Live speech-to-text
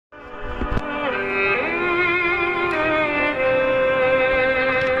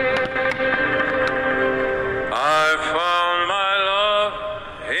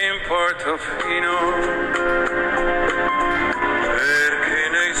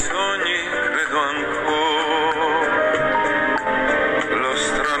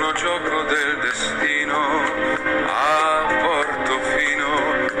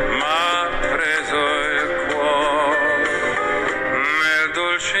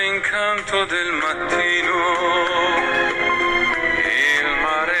incanto del mattino, il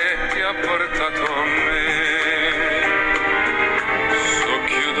mare ti ha portato a me,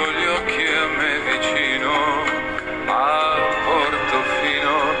 socchiudo gli occhi e a me vicino, a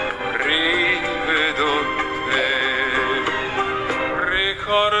Portofino rivedo te,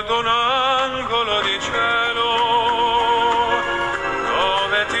 ricordo un angolo di cielo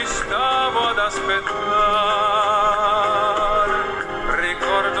dove ti stavo ad aspettare,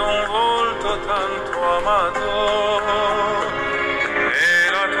 ricordo un volto tanto amato e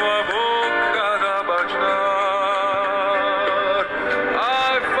la tua bocca da baciare.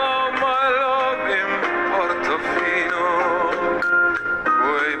 I found my love in Portofino,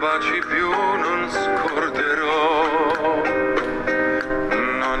 quei baci più non scorderò,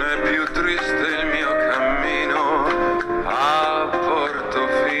 non è più triste il mio cammino a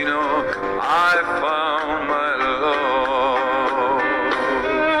Portofino. I found my love.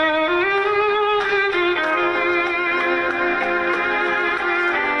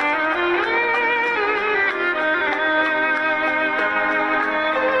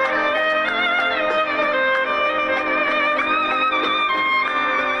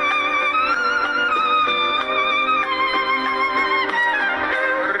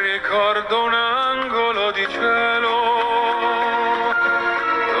 Ricordo un angolo di cielo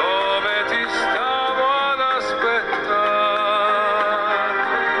dove ti stavo ad aspettare,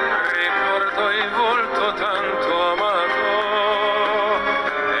 ricordo il volto tanto amato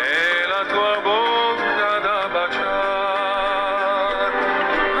e la tua bocca da baciare.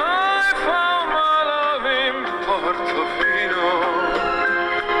 I found my love in Portofino,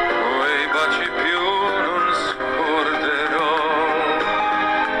 quei baci più non scorderò,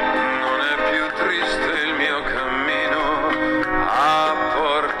 non è più triste il mio cammino a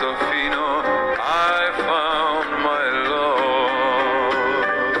Portofino. I found my love,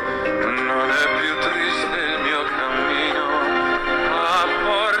 non è più triste il mio cammino a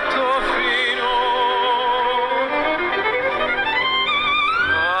Portofino.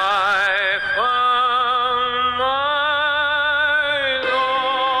 I found my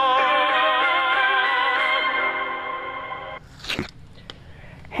love.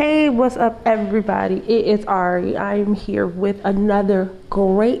 Hey, what's up, everybody? It is Ari. I am here with another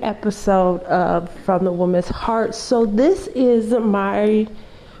great episode of From the Woman's Heart. So this is my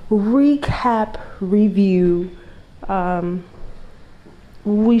recap review.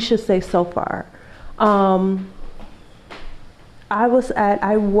 We should say so far. I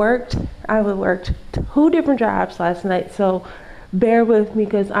worked 2 different jobs last night, so bear with me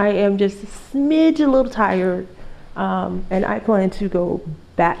because I am just a smidge a little tired. And I plan to go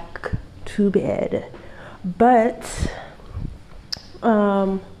back to bed. But,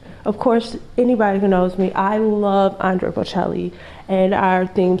 of course, anybody who knows me, I love Andrea Bocelli. And our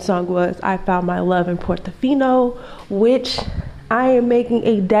theme song was I Found My Love in Portofino, which I am making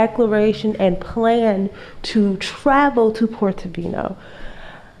a declaration and plan to travel to Portofino.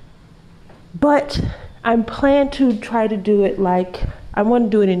 But I'm planning to try to do it I want to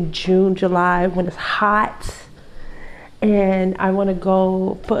do it in June, July when it's hot. And I want to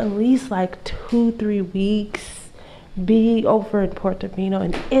go for at least 2-3 weeks, be over in Portofino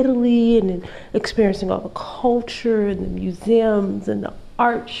in Italy and experiencing all the culture and the museums and the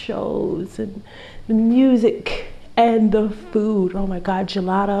art shows and the music and the food. Oh my God,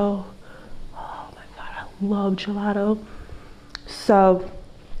 gelato. Oh my God, I love gelato. So,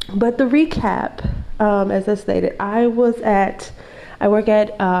 but the recap, as I stated, I work at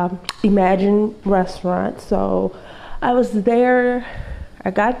Imagine Restaurant. So I was there, I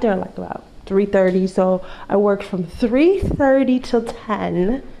got there about 3:30, so I worked from 3:30 till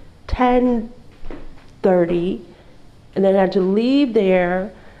 10:30, and then I had to leave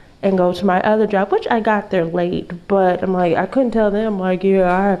there and go to my other job, which I got there late, but I couldn't tell them,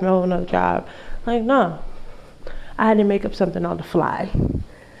 yeah, I have no another job. No, I had to make up something on the fly.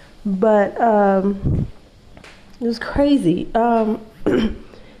 But it was crazy.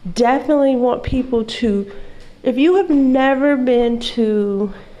 Definitely want people to, if you have never been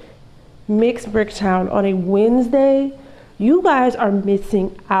to Mixed Bricktown on a Wednesday, you guys are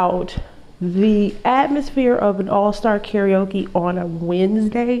missing out. The atmosphere of an all-star karaoke on a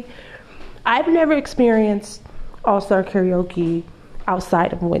Wednesday. I've never experienced all-star karaoke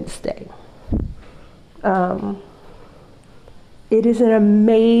outside of Wednesday. It is an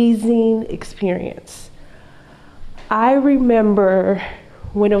amazing experience. I remember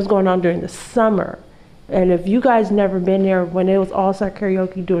when it was going on during the summer. And if you guys never been there, when it was all-star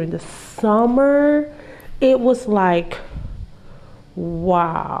karaoke during the summer, it was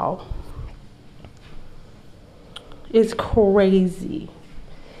wow. It's crazy.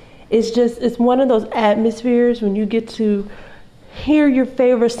 it's one of those atmospheres when you get to hear your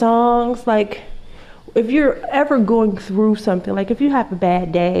favorite songs. Like, if you're ever going through something, like if you have a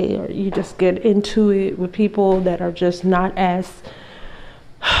bad day or you just get into it with people that are just not as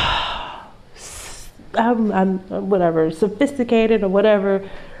whatever, sophisticated or whatever,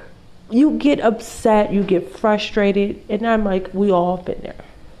 you get upset, you get frustrated, and I'm like, we all been there.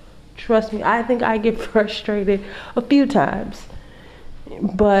 Trust me, I think I get frustrated a few times.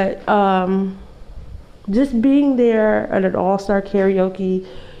 But just being there at an all-star karaoke,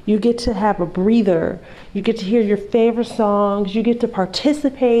 you get to have a breather. You get to hear your favorite songs. You get to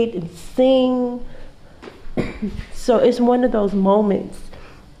participate and sing. So it's one of those moments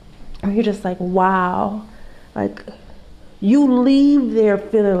where you're just like, wow. Like, you leave there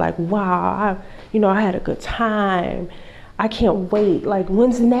feeling like, wow, I had a good time. I can't wait. Like,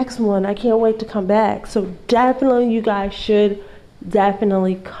 when's the next one? I can't wait to come back. So definitely you guys should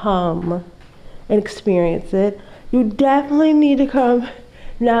definitely come and experience it. You definitely need to come.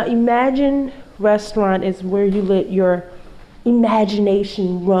 Now, Imagine Restaurant is where you let your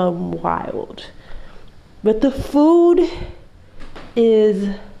imagination run wild. But the food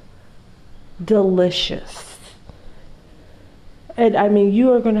is delicious. And I mean,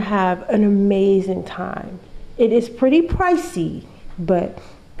 you are going to have an amazing time. It is pretty pricey, but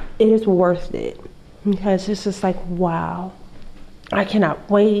it is worth it. Because it's just like, wow, I cannot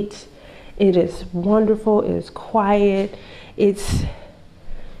wait. It is wonderful. It is quiet. It's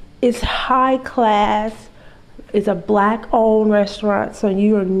high class. It's a Black-owned restaurant, so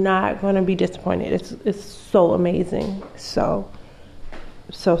you are not going to be disappointed. It's so amazing. So.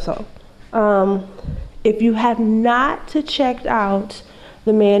 If you have not checked out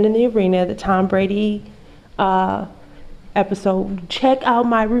The Man in the Arena, the Tom Brady episode, check out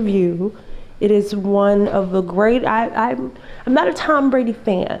my review. It is one of the great. I'm not a Tom Brady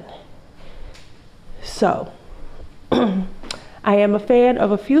fan, so. I am a fan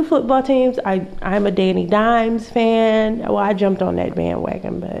of a few football teams. I'm a Danny Dimes fan. Well, I jumped on that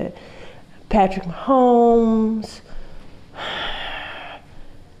bandwagon, but Patrick Mahomes.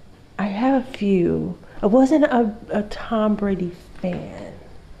 I have a few. I wasn't a Tom Brady fan.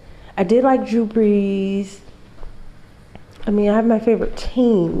 I did like Drew Brees. I mean, I have my favorite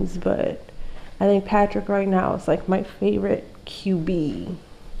teams, but I think Patrick right now is like my favorite QB.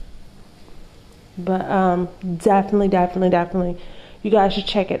 But definitely, you guys should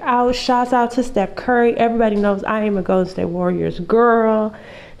check it out. Shouts out to Steph Curry. Everybody knows I am a Golden State Warriors girl.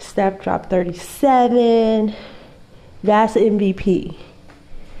 Steph dropped 37. That's MVP.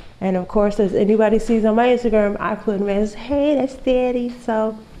 And of course, as anybody sees on my Instagram, I put him as, hey, that's Daddy.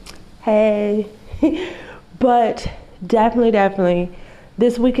 So, hey. But definitely,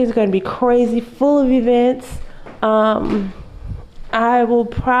 this weekend is going to be crazy, full of events. I will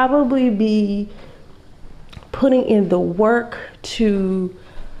probably be putting in the work to,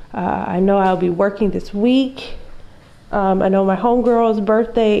 I know I'll be working this week. I know my homegirl's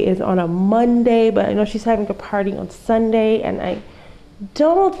birthday is on a Monday, but I know she's having a party on Sunday, and I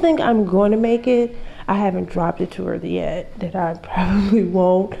don't think I'm going to make it. I haven't dropped it to her yet, that I probably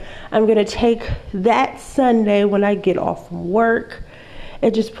won't. I'm going to take that Sunday when I get off from work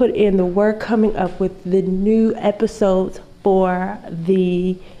and just put in the work coming up with the new episodes for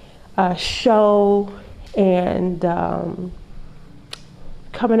the show, and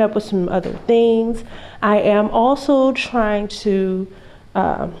coming up with some other things. I am also trying to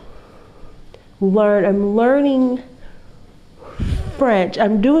learn. I'm learning French.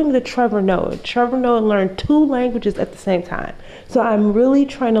 I'm doing the Trevor Noah. Trevor Noah learned 2 languages at the same time. So I'm really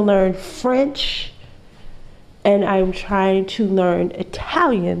trying to learn French, and I'm trying to learn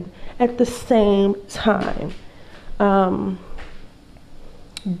Italian at the same time.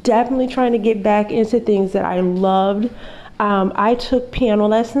 Definitely trying to get back into things that I loved. I took piano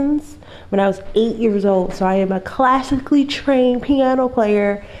lessons when I was 8 years old, so I am a classically trained piano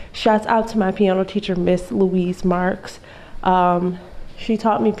player. Shouts out to my piano teacher, Miss Louise Marks. She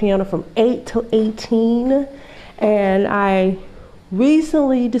taught me piano from 8 to 18, and I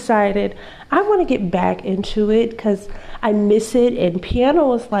recently decided I want to get back into it because I miss it, and piano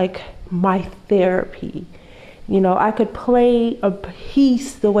was like my therapy. I could play a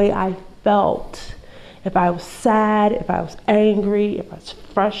piece the way I felt. If I was sad, if I was angry, if I was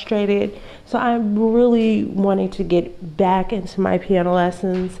frustrated. So I'm really wanting to get back into my piano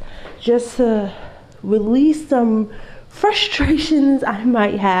lessons just to release some frustrations I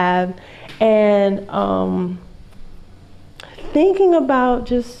might have, and thinking about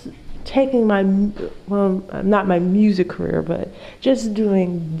just taking not my music career, but just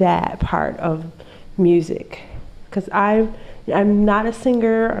doing that part of music. Because I I'm not a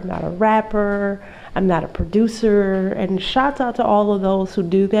singer, I'm not a rapper, I'm not a producer, and shouts out to all of those who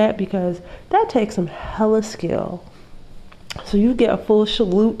do that, because that takes some hella skill. So you get a full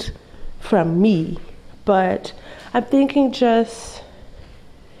salute from me. But I'm thinking just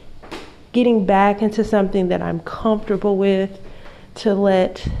getting back into something that I'm comfortable with, to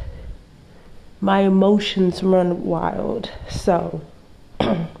let my emotions run wild. So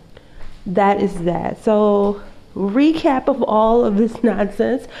that is that. So recap of all of this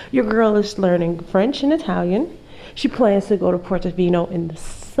nonsense. Your girl is learning French and Italian. She plans to go to Portofino in the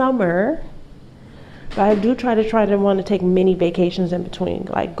summer. But I do try to want to take mini vacations in between,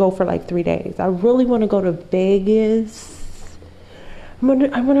 like go for like 3 days. I really want to go to Vegas. I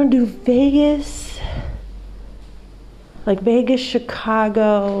want to do Vegas, like Vegas,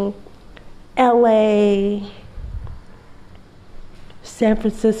 Chicago, LA, San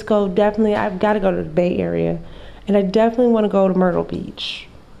Francisco. Definitely, I've got to go to the Bay Area, and I definitely want to go to Myrtle Beach.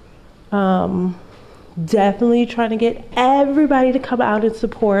 Definitely trying to get everybody to come out and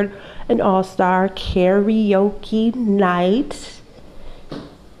support an all-star karaoke night.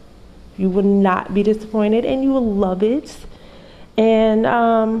 You will not be disappointed, and you will love it. And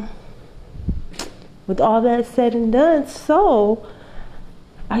with all that said and done, so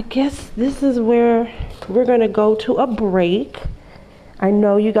I guess this is where we're going to go to a break. I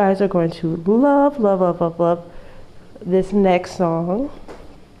know you guys are going to love this next song.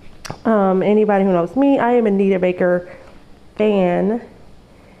 Anybody who knows me, I am an Anita Baker fan,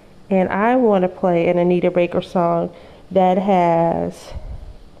 and I want to play an Anita Baker song that has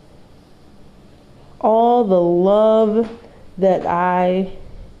all the love that I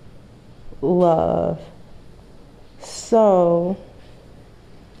love. So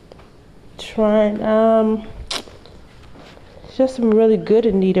just some really good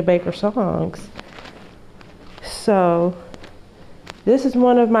Anita Baker songs. So this is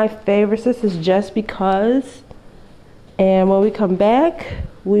one of my favorites. This is Just Because. And when we come back,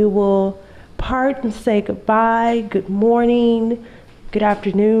 we will part and say goodbye, good morning, good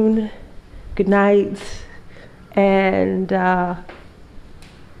afternoon, good night, and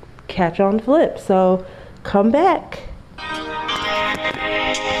catch on the flip. So come back.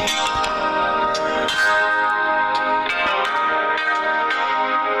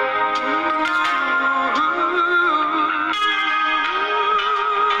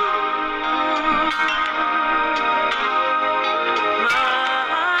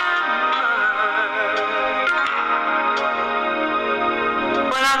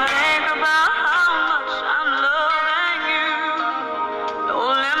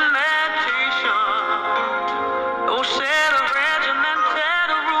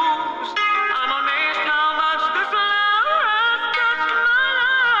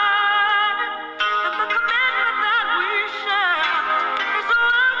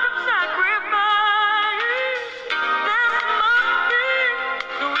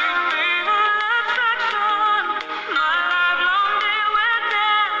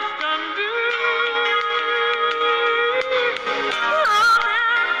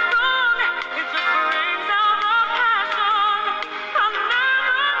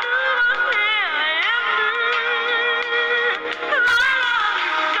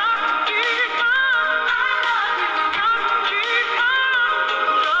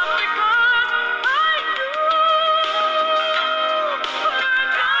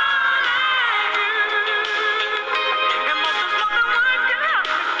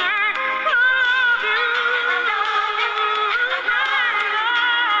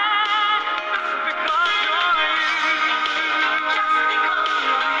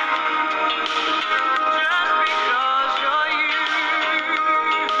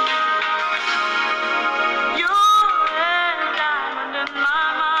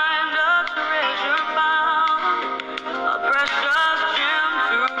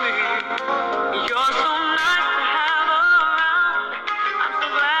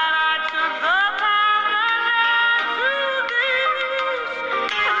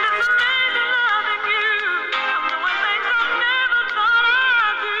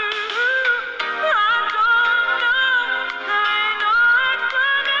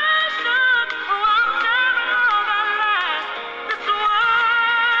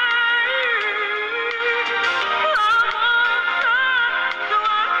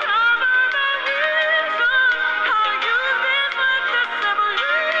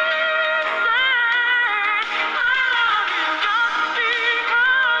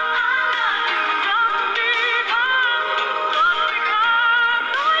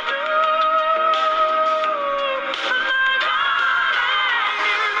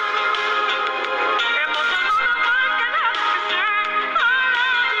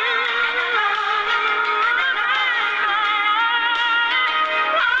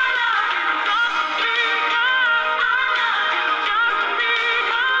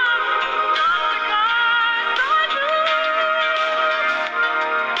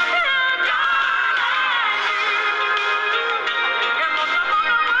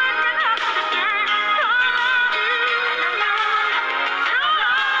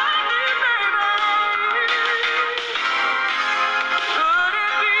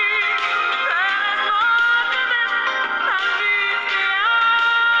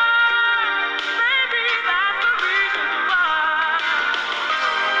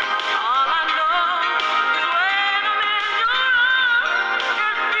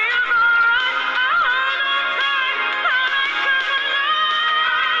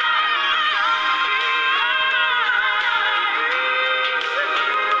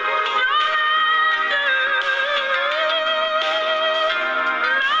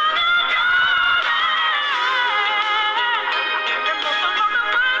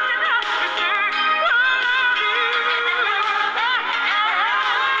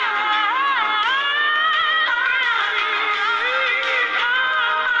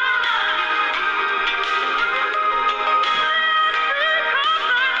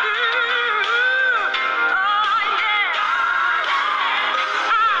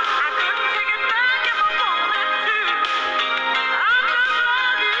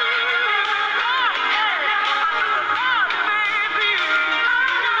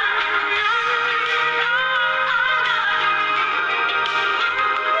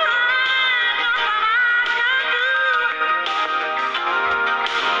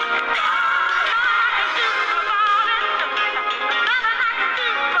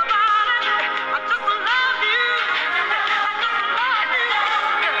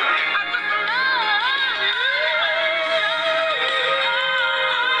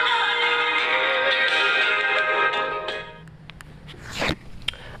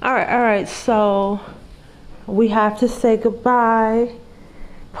 All right. So we have to say goodbye.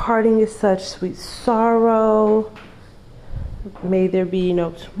 Parting is such sweet sorrow. May there be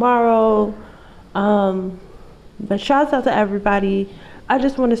no tomorrow. But shouts out to everybody. I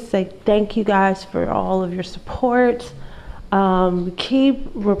just want to say thank you guys for all of your support.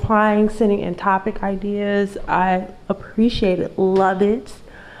 Keep replying, sending in topic ideas. I appreciate it, love it.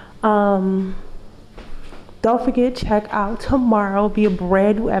 Don't forget, check out tomorrow. Be a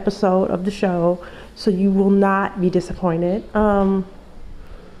brand new episode of the show, so you will not be disappointed. And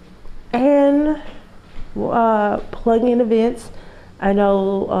plug in events. I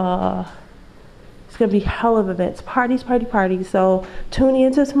know it's gonna be hell of events, parties. So tune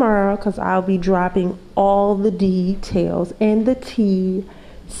in to tomorrow because I'll be dropping all the details and the tea.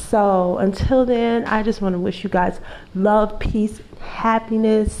 So until then, I just want to wish you guys love, peace,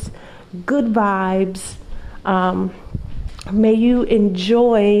 happiness, good vibes. May you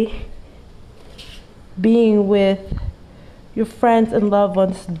enjoy being with your friends and loved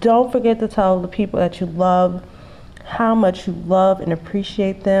ones. Don't forget to tell the people that you love how much you love and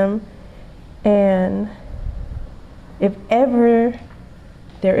appreciate them. And if ever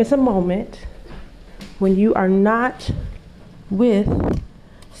there is a moment when you are not with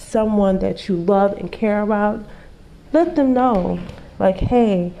someone that you love and care about, let them know. Like,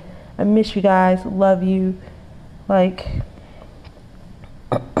 hey, I miss you guys, love you. Like,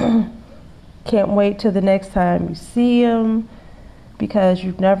 can't wait till the next time you see them, because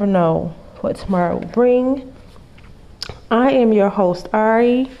you never know what tomorrow will bring. I am your host,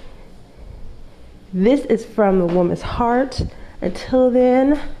 Ari. This is From the Woman's Heart. Until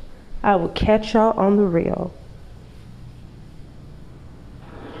then, I will catch y'all on the real.